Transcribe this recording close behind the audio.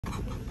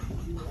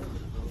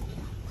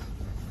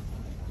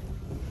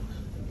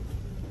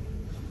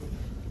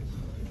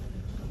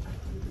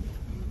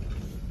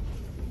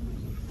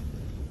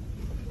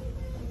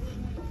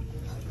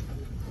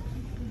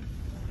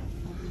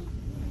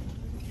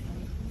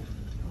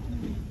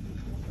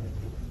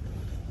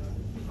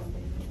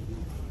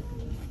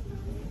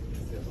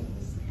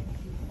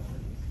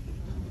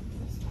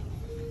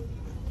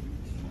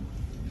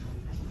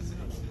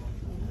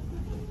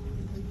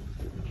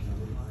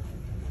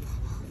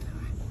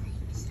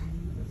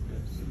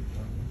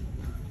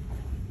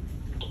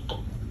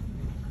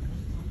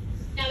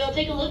Now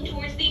take a look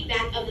towards the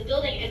back of the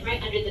building, and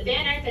right under the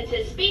banner that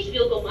says Space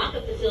Vehicle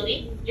Mock-up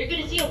Facility, you're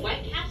going to see a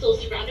white capsule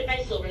surrounded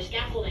by silver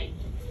scaffolding.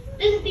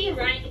 This is the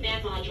Orion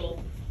Command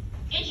Module.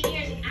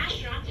 Engineers and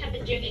astronauts have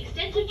been doing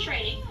extensive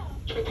training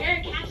to prepare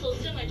a capsule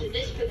similar to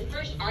this for the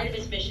first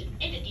Artemis mission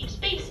into deep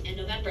space in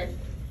November.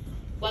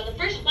 While the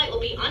first flight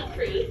will be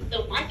uncrewed,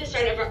 they'll mark the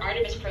start of our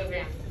Artemis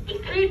program,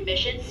 with crewed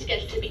missions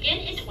scheduled to begin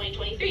in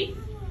 2023.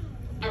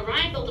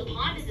 Orion built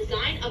upon the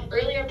design of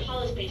earlier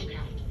Apollo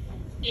spacecraft.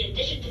 In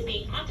addition to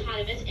being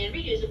autonomous and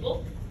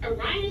reusable,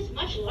 Orion is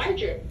much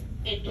larger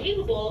and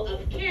capable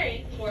of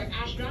carrying more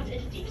astronauts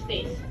into deep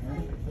space.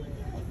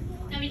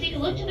 Now, if you take a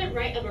look to the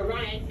right of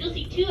Orion, you'll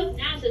see two of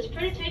NASA's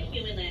prototype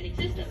human landing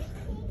systems.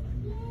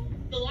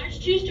 The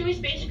large two-story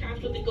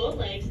spacecraft with the gold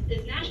legs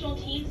is National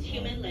Team's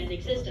Human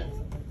Landing System.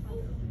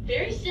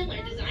 Very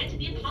similar design to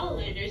the Apollo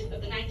landers of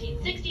the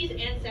 1960s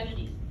and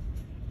 70s.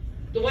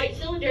 The white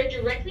cylinder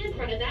directly in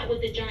front of that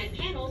with the giant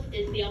panels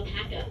is the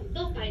Alpaca,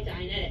 built by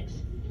Dynetics.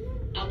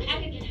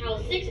 Alpaca can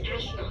house 6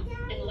 astronauts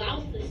and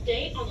allows them to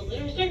stay on the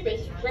lunar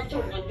surface for up to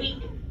 1 week.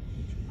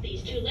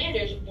 These 2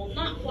 landers will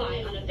not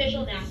fly on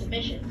official NASA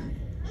missions,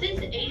 since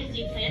the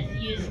agency plans to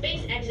use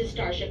SpaceX's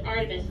Starship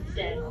Artemis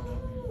instead.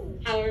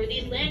 However,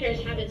 these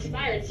landers have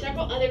inspired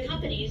several other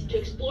companies to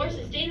explore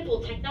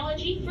sustainable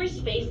technology for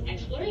space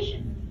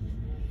exploration.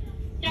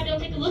 Now, go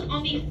take a look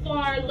on the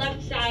far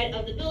left side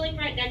of the building,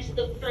 right next to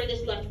the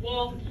furthest left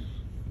wall.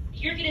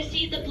 You're going to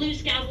see the blue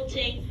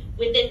scaffolding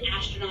with an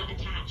astronaut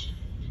attached.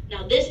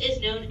 Now, this is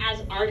known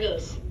as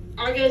Argos.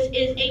 Argos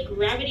is a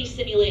gravity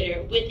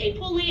simulator with a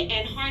pulley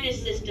and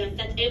harness system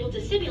that's able to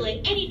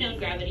simulate any known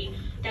gravity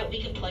that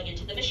we can plug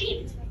into the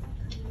machine.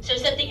 So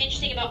something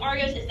interesting about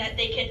Argos is that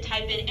they can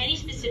type in any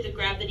specific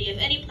gravity of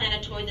any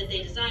planetoid that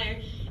they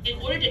desire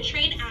in order to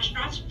train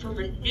astronauts for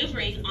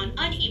maneuvering on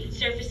uneven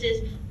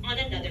surfaces on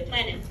another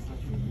planet.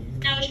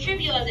 Now, as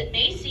trivial as it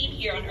may seem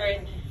here on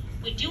Earth,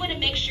 we do want to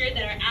make sure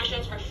that our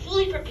astronauts are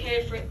fully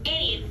prepared for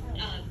any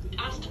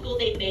obstacle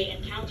they may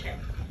encounter.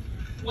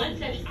 One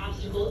such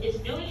obstacle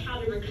is knowing how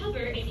to recover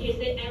in case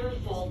they ever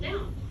fall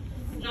down.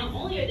 Not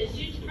only are the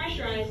suits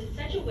pressurized in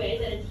such a way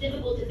that it's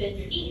difficult to bend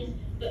your knees,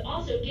 but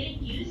also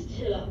getting used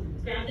to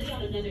gravity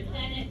on another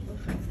planet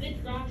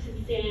with rocks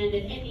and sand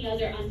and any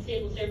other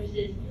unstable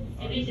surfaces,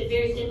 it makes it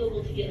very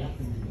difficult to get up.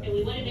 And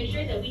we want to make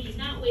sure that we do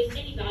not waste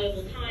any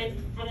valuable time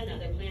on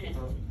another planet.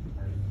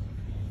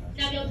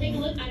 Now, if you'll take a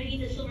look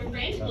underneath the silver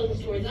frames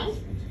closest towards us,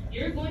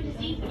 you're going to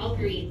see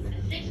Valkyrie,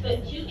 a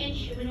 6'2"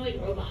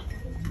 humanoid robot.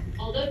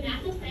 Although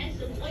NASA plans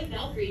to deploy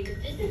Valkyrie to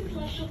distant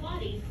celestial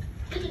bodies,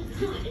 this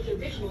is not its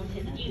original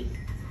intended use.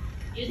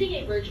 Using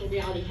a virtual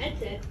reality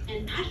headset,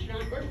 an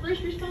astronaut or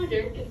first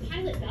responder can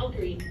pilot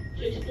Valkyrie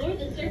to explore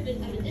the surface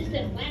of a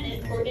distant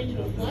planet or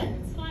into a flood,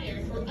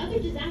 fire, or other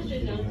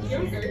disaster zones here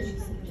on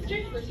Earth to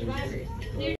search for survivors.